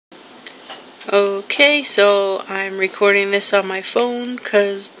Okay, so I'm recording this on my phone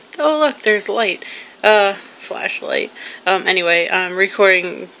because, oh look, there's light. Flashlight. Anyway, I'm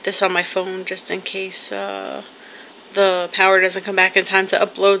recording this on my phone just in case, the power doesn't come back in time to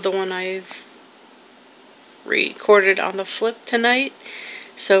upload the one I've recorded on the flip tonight.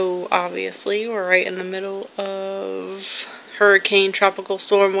 So, obviously, we're right in the middle of hurricane, tropical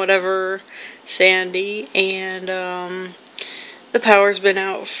storm, whatever, Sandy, and, the power's been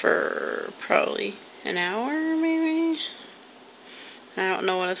out for probably an hour, maybe? I don't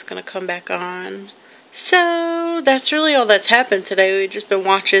know when it's going to come back on. So, that's really all that's happened today. We've just been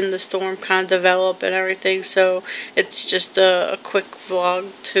watching the storm kind of develop and everything, so it's just a quick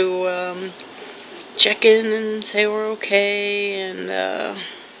vlog to check in and say we're okay, and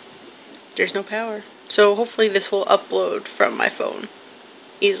there's no power. So hopefully this will upload from my phone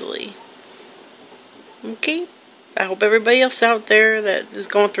easily. Okay? I hope everybody else out there that is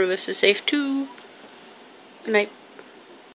going through this is safe too. Good night.